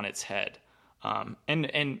money on its head.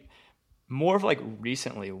 And more of like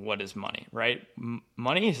recently, what is money, right?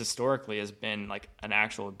 Money historically has been like an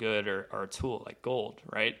actual good or a tool, like gold,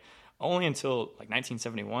 right? Only until like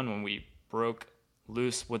 1971, when we broke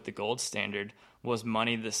loose with the gold standard, was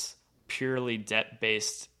money this purely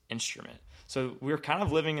debt-based instrument. So we're kind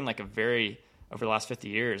of living in like over the last 50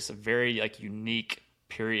 years, a very like unique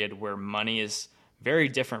period where money is very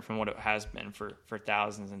different from what it has been for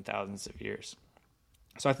thousands and thousands of years.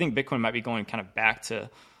 So I think Bitcoin might be going kind of back to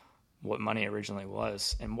what money originally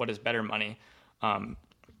was and what is better money.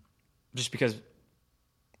 Just because,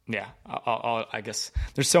 yeah, I guess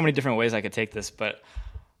there's so many different ways I could take this, but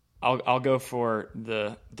I'll go for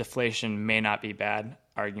the deflation may not be bad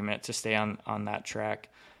argument to stay on that track.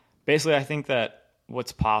 Basically, I think that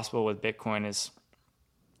what's possible with Bitcoin is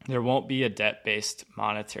there won't be a debt-based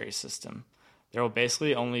monetary system. There will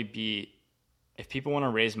basically only be, if people want to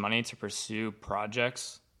raise money to pursue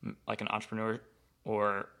projects, like an entrepreneur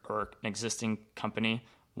or an existing company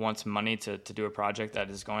wants money to do a project that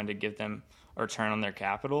is going to give them a return on their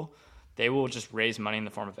capital, they will just raise money in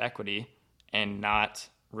the form of equity and not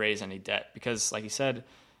raise any debt. Because like you said,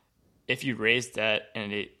 if you raise debt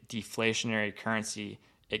in a deflationary currency,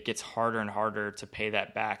 it gets harder and harder to pay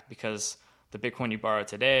that back, because the Bitcoin you borrow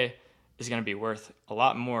today is going to be worth a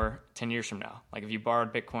lot more 10 years from now. Like if you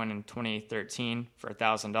borrowed Bitcoin in 2013 for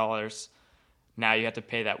 $1,000, now you have to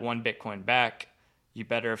pay that one Bitcoin back. You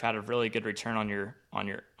better have had a really good return on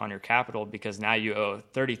your capital, because now you owe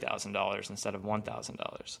 $30,000 instead of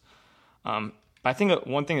 $1,000. I think that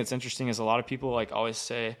one thing that's interesting is a lot of people like always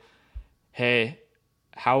say, hey,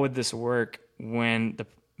 how would this work when the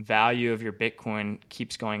value of your Bitcoin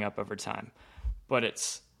keeps going up over time? But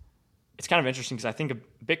it's kind of interesting, because I think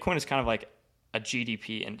Bitcoin is kind of like a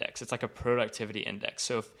GDP index. It's like a productivity index.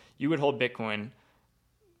 So if you would hold Bitcoin,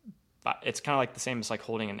 it's kind of like the same as like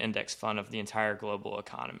holding an index fund of the entire global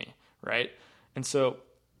economy, right? And so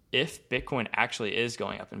if Bitcoin actually is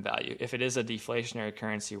going up in value, if it is a deflationary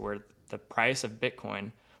currency where the price of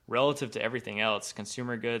Bitcoin relative to everything else,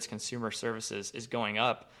 consumer goods, consumer services, is going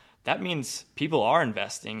up, that means people are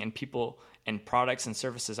investing, and people and products and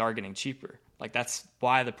services are getting cheaper. Like that's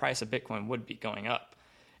why the price of Bitcoin would be going up.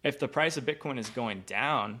 If the price of Bitcoin is going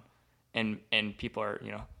down and people are,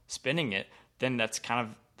 spending it, then that's kind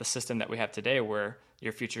of the system that we have today, where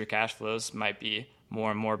your future cash flows might be more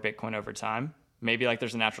and more Bitcoin over time. Maybe like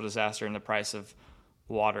there's a natural disaster and the price of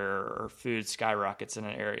water or food skyrockets in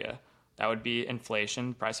an area. That would be inflation.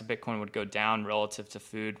 The price of Bitcoin would go down relative to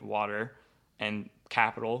food, water, and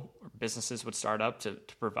capital. Businesses would start up to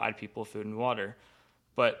provide people food and water.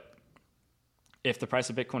 But if the price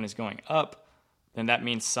of Bitcoin is going up, then that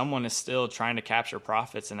means someone is still trying to capture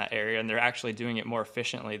profits in that area, and they're actually doing it more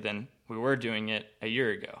efficiently than we were doing it a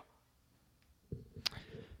year ago.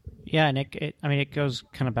 Yeah, and it goes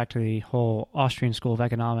kind of back to the whole Austrian school of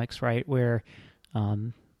economics, right? Where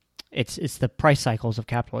it's the price cycles of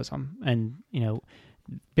capitalism, and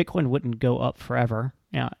Bitcoin wouldn't go up forever.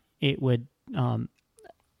 It would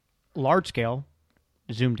large scale,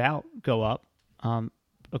 zoomed out, go up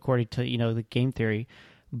according to the game theory.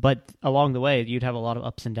 But along the way, you'd have a lot of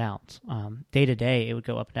ups and downs. Day to day, it would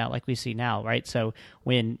go up and down like we see now, right? So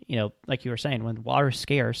when, like you were saying, when water's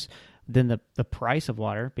scarce, then the price of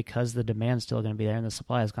water, because the demand's still going to be there and the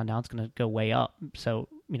supply has gone down, it's going to go way up. So,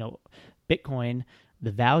 Bitcoin,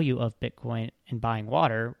 the value of Bitcoin in buying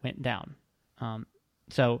water went down.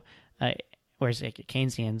 So, whereas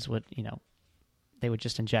Keynesians would, they would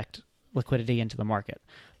just inject liquidity into the market,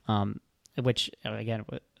 which, again,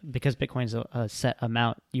 because Bitcoin's a set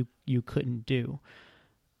amount, you couldn't do.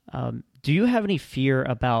 Do you have any fear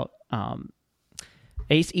about?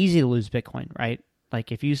 It's easy to lose Bitcoin, right?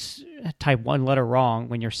 Like if you type one letter wrong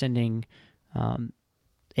when you're sending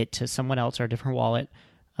it to someone else or a different wallet,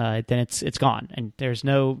 then it's gone, and there's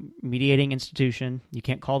no mediating institution. You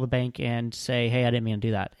can't call the bank and say, "Hey, I didn't mean to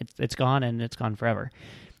do that." It's gone, and it's gone forever.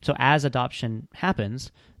 So as adoption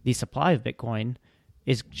happens, the supply of Bitcoin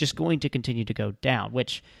is just going to continue to go down,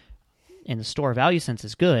 which in the store value sense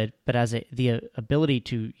is good, but as the ability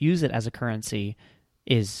to use it as a currency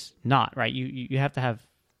is not, right? You have to have,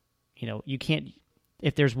 you can't,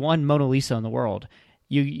 if there's one Mona Lisa in the world,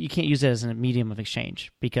 you can't use it as a medium of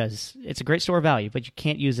exchange because it's a great store of value, but you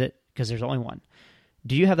can't use it because there's only one.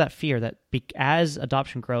 Do you have that fear that as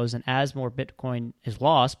adoption grows and as more Bitcoin is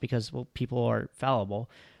lost because people are fallible,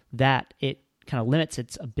 that it kind of limits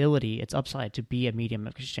its ability, its upside to be a medium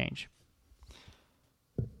of exchange?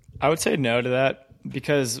 I would say no to that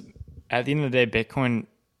because at the end of the day, Bitcoin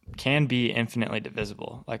can be infinitely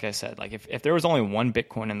divisible. Like I said, like if there was only one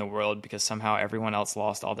Bitcoin in the world because somehow everyone else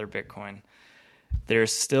lost all their Bitcoin,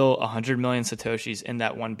 there's still 100 million Satoshis in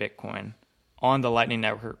that one Bitcoin. On the Lightning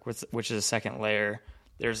Network, which is a second layer,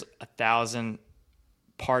 there's 1,000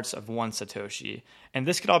 parts of one Satoshi. And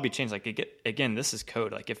this could all be changed. Like, again, this is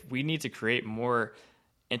code. Like if we need to create more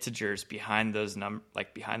integers behind those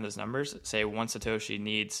numbers, say one Satoshi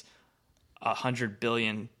needs 100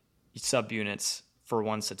 billion subunits for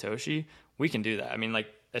one Satoshi, we can do that. I mean, like,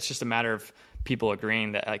 it's just a matter of people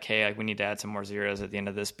agreeing that, like, hey, we need to add some more zeros at the end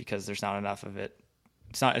of this because there's not enough of it.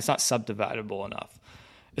 It's not subdividable enough.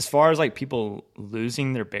 As far as like people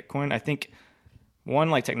losing their Bitcoin, I think one,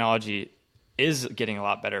 like, technology is getting a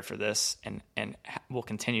lot better for this and will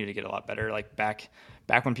continue to get a lot better. Like back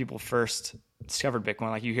when people first discovered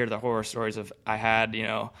Bitcoin, like you hear the horror stories of I had,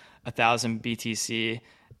 1,000 BTC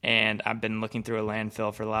and I've been looking through a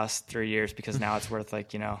landfill for the last 3 years because now it's worth like,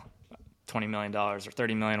 $20 million or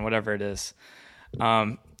 $30 million, whatever it is.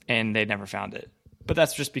 And they never found it. But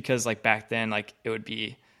that's just because like back then, like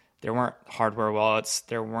there weren't hardware wallets.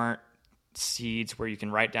 There weren't seeds where you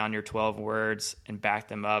can write down your 12 words and back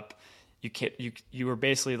them up. You were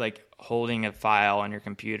basically like holding a file on your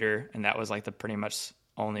computer, and that was like the pretty much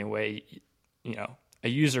only way, a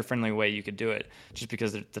user-friendly way you could do it, just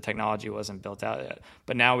because the technology wasn't built out yet.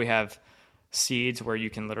 But now we have seeds where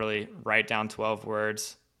you can literally write down 12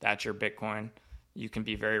 words. That's your Bitcoin. You can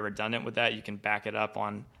be very redundant with that. You can back it up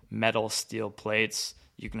on metal steel plates.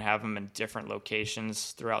 You can have them in different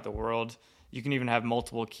locations throughout the world. You can even have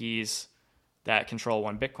multiple keys that control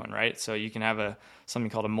one Bitcoin, right? So you can have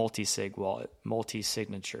something called a multi-sig wallet,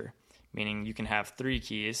 multi-signature, meaning you can have 3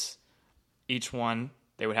 keys. Each one,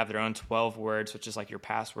 they would have their own 12 words, which is like your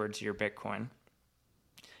password to your Bitcoin.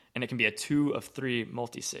 And it can be a 2 of 3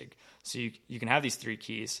 multi-sig. So you can have these 3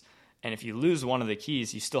 keys, and if you lose one of the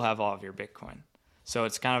keys, you still have all of your Bitcoin. So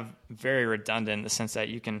it's kind of very redundant in the sense that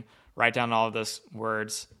you can write down all of those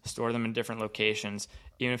words, store them in different locations.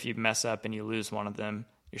 Even if you mess up and you lose one of them,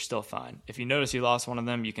 you're still fine. If you notice you lost one of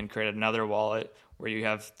them, you can create another wallet where you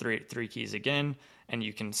have three keys again, and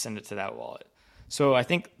you can send it to that wallet. So I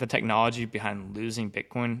think the technology behind losing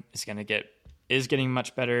Bitcoin is getting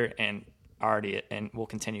much better and will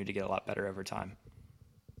continue to get a lot better over time.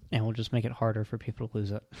 And we'll just make it harder for people to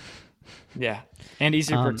lose it. Yeah, and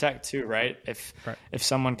easier to protect too, right? If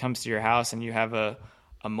someone comes to your house and you have a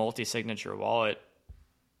multi-signature wallet,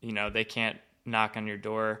 they can't knock on your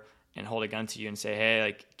door and hold a gun to you and say, hey,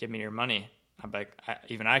 like, give me your money. I'm like,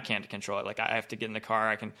 I can't control it. Like, I have to get in the car.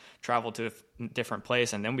 I can travel to a different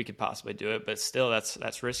place, and then we could possibly do it. But still,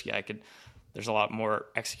 that's risky. There's a lot more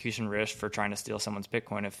execution risk for trying to steal someone's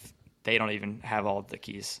Bitcoin if they don't even have all of the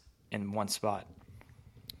keys in one spot.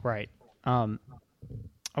 Right. I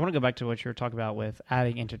want to go back to what you were talking about with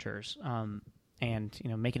adding integers and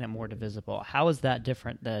making it more divisible. How is that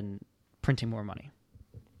different than printing more money?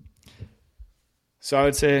 So I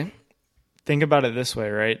would say, think about it this way,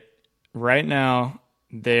 right? Right now,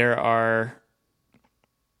 there are,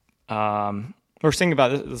 we're thinking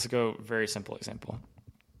about this. Let's go very simple example.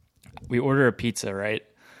 We order a pizza, right?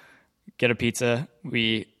 Get a pizza.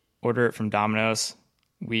 We order it from Domino's.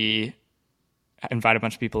 We invite a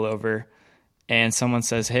bunch of people over, and someone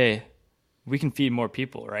says, hey, we can feed more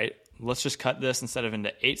people, right? Let's just cut this instead of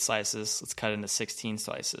into 8 slices. Let's cut it into 16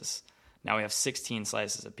 slices. Now we have 16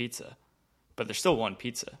 slices of pizza, but there's still one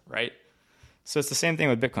pizza, right? So it's the same thing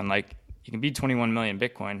with Bitcoin. Like, you can be 21 million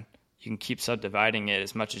Bitcoin. You can keep subdividing it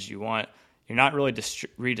as much as you want. You're not really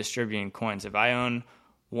redistributing coins. If I own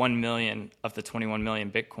 1 million of the 21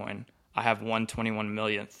 million Bitcoin, I have 1/21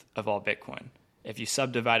 millionth of all Bitcoin. If you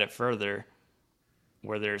subdivide it further,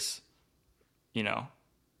 where there's, you know,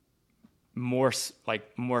 more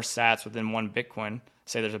sats within one Bitcoin,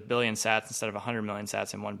 say there's 1 billion sats instead of 100 million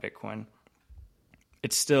sats in one Bitcoin, I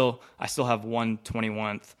still have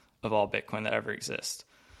 1/21th of all Bitcoin that ever exists.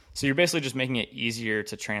 So you're basically just making it easier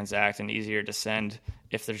to transact and easier to send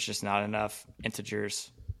if there's just not enough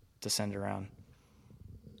integers to send around.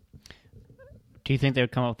 Do you think they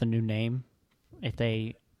would come up with a new name if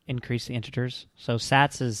they increase the integers? So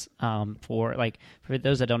Sats is for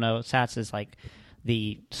those that don't know, Sats is like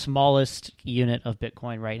the smallest unit of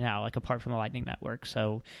Bitcoin right now, like apart from the Lightning Network.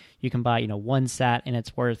 So you can buy 1 Sat and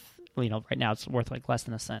it's worth right now it's worth like less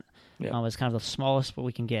than a cent. Yeah. It's kind of the smallest what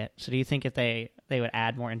we can get. So do you think if they would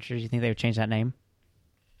add more integers, do you think they would change that name?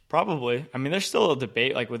 Probably. I mean, there's still a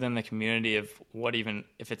debate like within the community of what even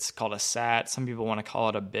if it's called a sat. Some people want to call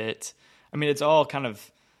it a bit. I mean, it's all kind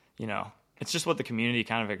of, it's just what the community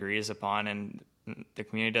kind of agrees upon, and the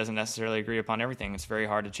community doesn't necessarily agree upon everything. It's very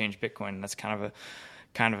hard to change Bitcoin, and that's kind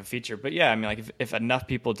of a feature. But yeah, I mean, like if enough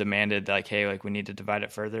people demanded like, hey, like we need to divide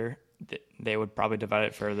it further, they would probably divide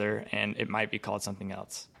it further, and it might be called something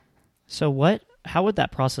else. So how would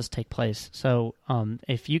that process take place? So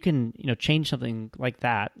if you can, change something like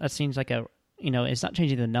that, that seems like it's not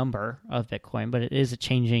changing the number of Bitcoin, but it is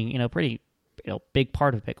changing, pretty, big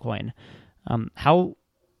part of Bitcoin. How,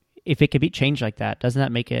 if it could be changed like that, doesn't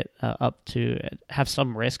that make it up to have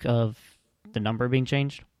some risk of the number being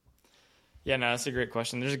changed? Yeah, no, that's a great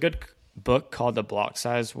question. There's a good book called The Block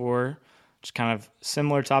Size War, which is kind of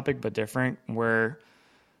similar topic but different, where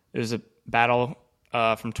it was a battle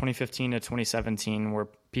from 2015 to 2017 where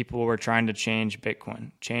people were trying to change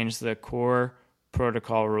Bitcoin, change the core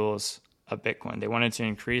protocol rules of Bitcoin. They wanted to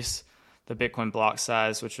increase the Bitcoin block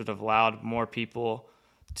size, which would have allowed more people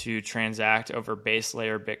to transact over base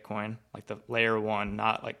layer Bitcoin, like the layer 1,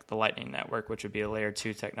 not like the Lightning Network, which would be a layer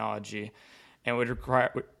 2 technology. And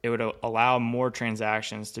it would allow more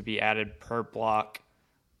transactions to be added per block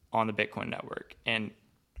on the Bitcoin network. And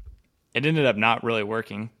it ended up not really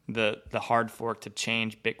working. The hard fork to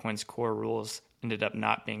change Bitcoin's core rules ended up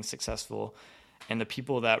not being successful. And the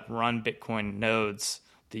people that run Bitcoin nodes,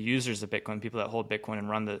 the users of Bitcoin, people that hold Bitcoin and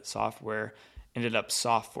run the software, ended up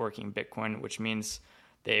soft forking Bitcoin, which means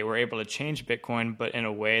they were able to change Bitcoin, but in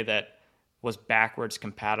a way that was backwards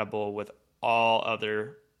compatible with all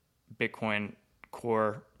other Bitcoin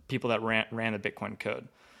core people that ran the Bitcoin code.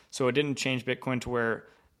 So it didn't change Bitcoin to where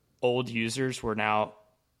old users were now,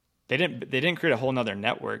 they didn't create a whole nother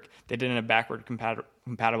network. They did it in a backward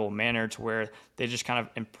compatible manner to where they just kind of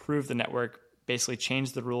improved the network, basically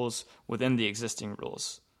changed the rules within the existing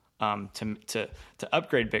rules to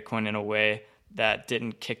upgrade Bitcoin in a way that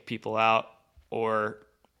didn't kick people out or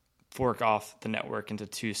fork off the network into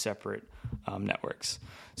two separate networks.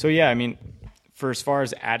 So yeah, I mean, for as far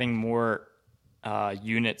as adding more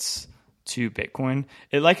units to Bitcoin,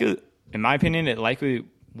 in my opinion, it likely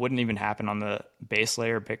wouldn't even happen on the base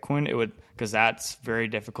layer Bitcoin. It would, because that's very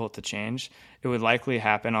difficult to change. It would likely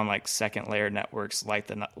happen on like second layer networks like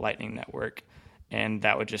the Lightning Network, and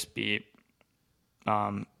that would just be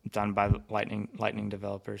done by the Lightning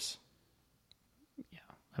developers. Yeah,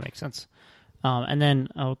 that makes sense. And then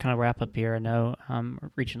I'll kind of wrap up here. I know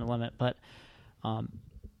we're reaching the limit, but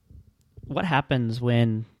what happens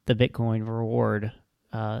when the Bitcoin reward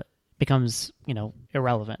becomes,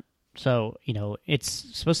 irrelevant? So, it's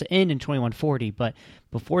supposed to end in 2140, but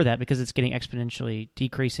before that, because it's getting exponentially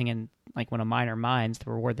decreasing, and like when a miner mines, the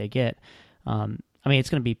reward they get, it's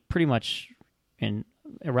going to be pretty much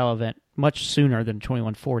irrelevant much sooner than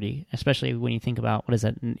 2140, especially when you think about, what is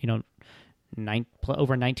that,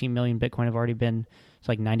 over 19 million Bitcoin have already been, it's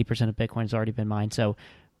like 90% of Bitcoin has already been mined. So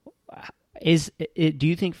do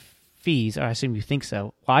you think fees, or I assume you think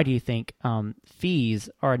so, why do you think fees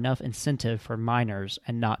are enough incentive for miners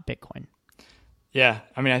and not Bitcoin? Yeah,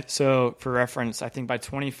 so for reference, I think by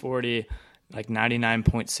 2040, like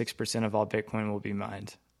 99.6% of all Bitcoin will be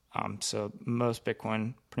mined. So most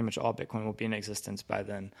Bitcoin, pretty much all Bitcoin will be in existence by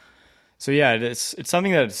then. So yeah, it's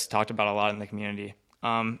something that's talked about a lot in the community.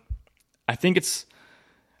 I think it's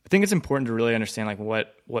important to really understand like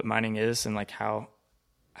what mining is and like how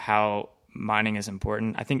mining is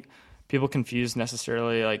important. I think people confuse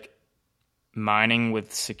necessarily like mining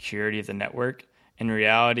with security of the network. In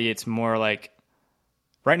reality, it's more like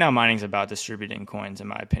right now mining is about distributing coins, in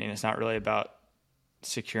my opinion. It's not really about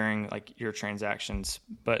securing like your transactions,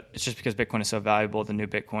 but it's just because Bitcoin is so valuable, the new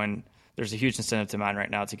Bitcoin, there's a huge incentive to mine right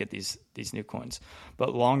now to get these new coins.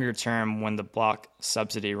 But longer term, when the block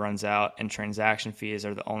subsidy runs out and transaction fees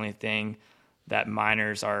are the only thing that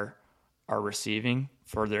miners are receiving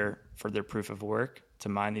for their proof of work to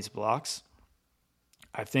mine these blocks,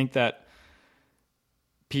 I think that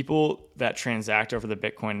people that transact over the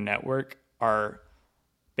Bitcoin network are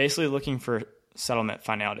basically looking for settlement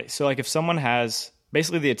finality. So like if someone has,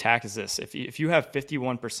 basically the attack is this: if you have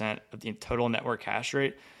 51% of the total network hash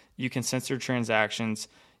rate, you can censor transactions.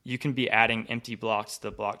 You can be adding empty blocks to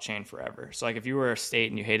the blockchain forever. So like if you were a state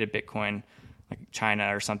and you hated Bitcoin, like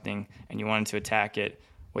China or something, and you wanted to attack it,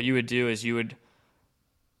 what you would do is you would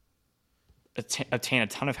obtain a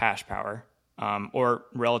ton of hash power, or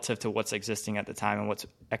relative to what's existing at the time and what's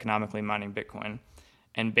economically mining Bitcoin.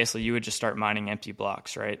 And basically you would just start mining empty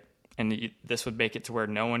blocks, right? And this would make it to where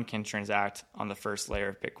no one can transact on the first layer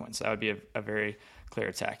of Bitcoin. So that would be a very clear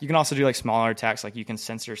attack. You can also do like smaller attacks, like you can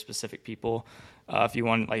censor specific people. If you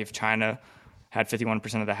want, like if China had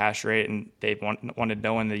 51% of the hash rate and they wanted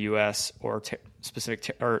no one in the U.S. or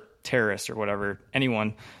or terrorists or whatever,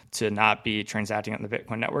 anyone to not be transacting on the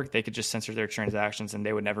Bitcoin network, they could just censor their transactions and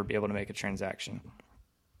they would never be able to make a transaction.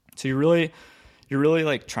 So you're really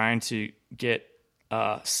like trying to get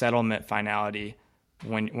settlement finality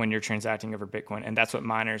when you're transacting over Bitcoin. And that's what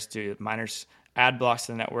miners do. Miners add blocks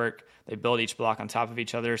to the network. They build each block on top of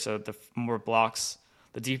each other. So the more blocks,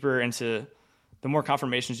 the more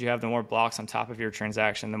confirmations you have, the more blocks on top of your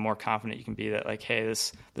transaction, the more confident you can be that like, hey,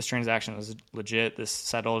 this transaction was legit, this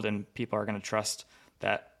settled, and people are going to trust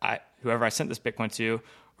that whoever I sent this Bitcoin to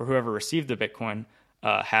or whoever received the Bitcoin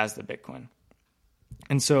has the Bitcoin.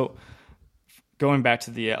 And so going back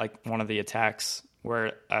to the one of the attacks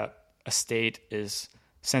where a state is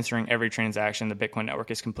censoring every transaction, the Bitcoin network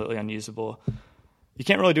is completely unusable. You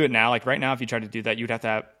can't really do it now. Like right now, if you try to do that, you'd have to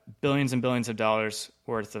have billions and billions of dollars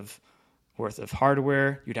worth of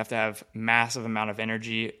hardware. You'd have to have massive amount of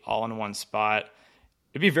energy all in one spot.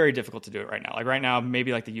 It'd be very difficult to do it right now. Like right now,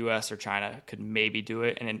 maybe like the US or China could maybe do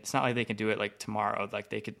it. And it's not like they can do it like tomorrow. Like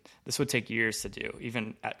this would take years to do,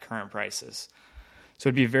 even at current prices. So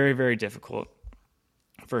it'd be very, very difficult,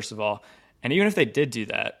 first of all. And even if they did do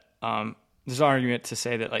that, there's an argument to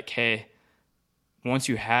say that like, hey, once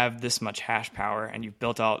you have this much hash power and you've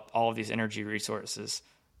built out all of these energy resources,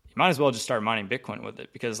 you might as well just start mining Bitcoin with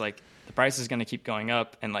it, because like the price is going to keep going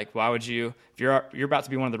up. And like, why would you, if you're about to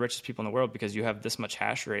be one of the richest people in the world because you have this much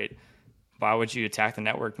hash rate, why would you attack the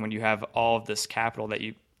network when you have all of this capital that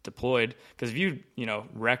you deployed? Because if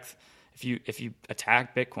you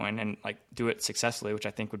attack Bitcoin and like do it successfully, which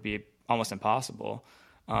I think would be almost impossible,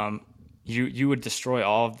 you would destroy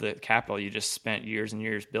all of the capital you just spent years and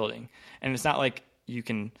years building. And it's not like you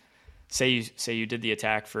can say you did the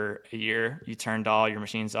attack for a year, you turned all your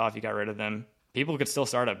machines off, you got rid of them. People could still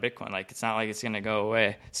start up Bitcoin. Like it's not like it's going to go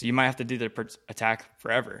away. So you might have to do the attack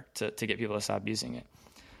forever to get people to stop using it.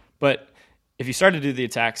 But if you start to do the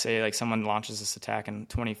attack, say like someone launches this attack in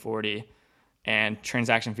 2040 and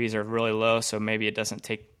transaction fees are really low, so maybe it doesn't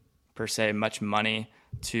take per se much money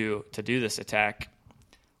to do this attack,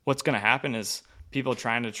 what's going to happen is people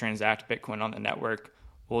trying to transact Bitcoin on the network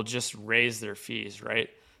will just raise their fees, right?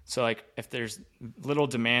 So like if there's little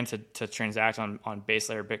demand to transact on base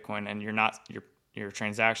layer Bitcoin and your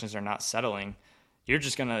transactions are not settling, you're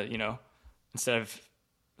just going to, instead of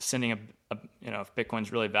sending if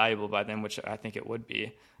Bitcoin's really valuable by then, which I think it would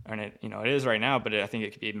be, and it is right now, but I think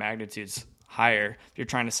it could be magnitudes higher. If you're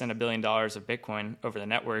trying to send $1 billion of Bitcoin over the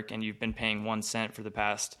network and you've been paying 1 cent for the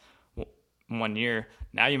past 1 year,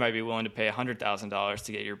 now you might be willing to pay $100,000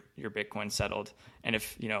 to get your Bitcoin settled. And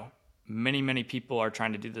if, many people are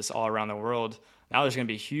trying to do this all around the world, now there's going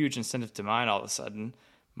to be a huge incentive to mine all of a sudden.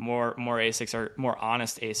 More honest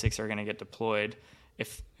ASICs are going to get deployed.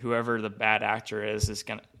 If whoever the bad actor is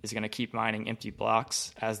going to keep mining empty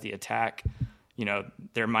blocks as the attack,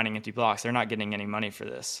 they're mining empty blocks. They're not getting any money for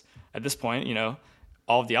this. At this point,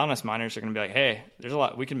 all of the honest miners are going to be like, hey, there's a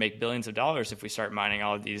lot, we can make billions of dollars if we start mining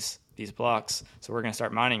all of these blocks. So we're going to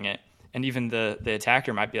start mining it. And even the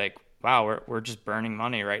attacker might be like, wow, we're just burning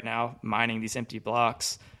money right now, mining these empty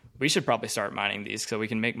blocks. We should probably start mining these so we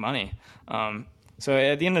can make money. So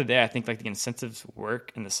at the end of the day, I think like the incentives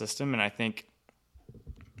work in the system. And I think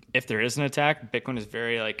if there is an attack, Bitcoin is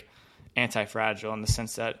very like anti-fragile in the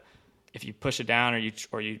sense that if you push it down or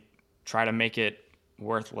you try to make it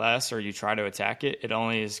worth less or you try to attack it, it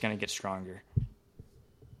only is going to get stronger.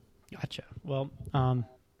 Gotcha. Well,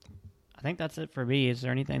 I think that's it for me. Is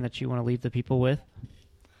there anything that you want to leave the people with?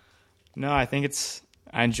 No, I think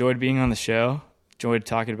I enjoyed being on the show. enjoyed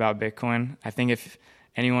talking about Bitcoin. I think if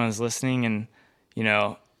anyone is listening and,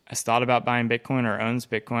 has thought about buying Bitcoin or owns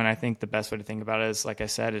Bitcoin, I think the best way to think about it is, like I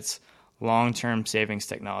said, it's long-term savings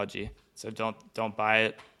technology. So don't buy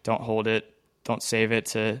it, don't hold it, don't save it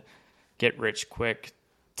to get rich quick,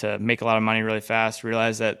 to make a lot of money really fast.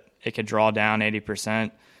 Realize that it could draw down 80%.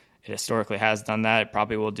 It historically has done that. It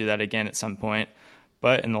probably will do that again at some point.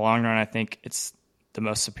 But in the long run, I think it's the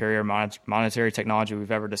most superior monetary technology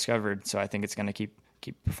we've ever discovered. So I think it's going to keep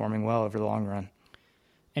performing well over the long run.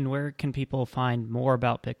 And where can people find more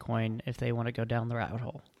about Bitcoin if they want to go down the rabbit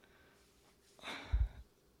hole?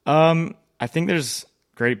 I think there's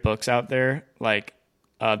great books out there, like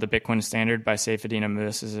The Bitcoin Standard by Saifedean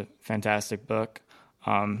Ammous is a fantastic book.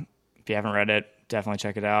 If you haven't read it, definitely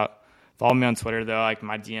check it out. Follow me on Twitter, though. Like,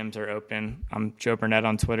 my DMs are open. I'm Joe Burnett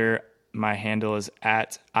on Twitter. My handle is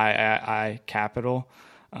at III Capital.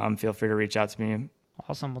 Feel free to reach out to me.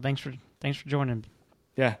 Awesome. Well, thanks for joining.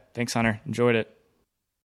 Yeah, thanks, Hunter. Enjoyed it.